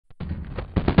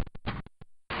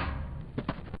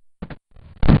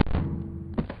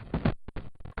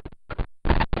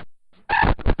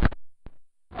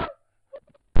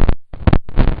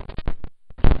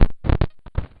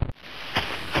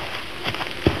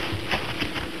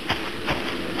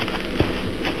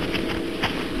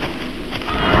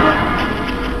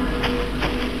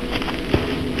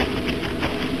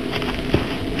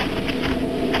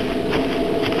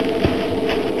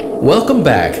Welcome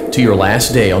back to your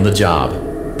last day on the job.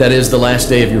 That is the last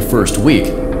day of your first week.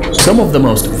 Some of the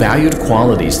most valued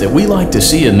qualities that we like to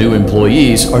see in new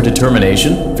employees are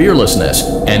determination, fearlessness,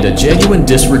 and a genuine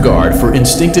disregard for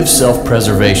instinctive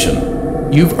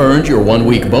self-preservation. You've earned your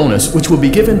 1-week bonus, which will be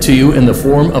given to you in the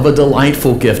form of a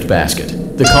delightful gift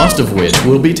basket, the cost of which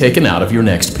will be taken out of your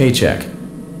next paycheck.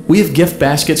 We have gift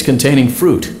baskets containing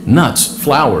fruit, nuts,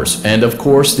 flowers, and of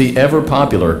course the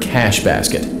ever-popular cash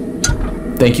basket.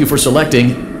 Thank you for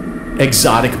selecting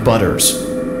Exotic Butters.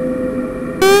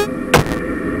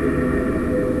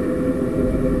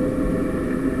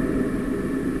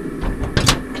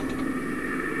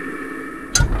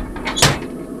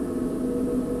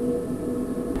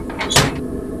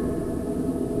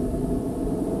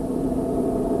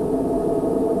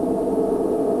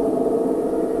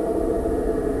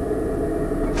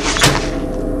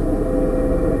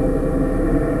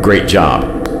 Great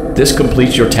job. This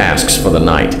completes your tasks for the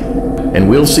night, and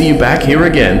we'll see you back here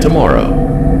again tomorrow.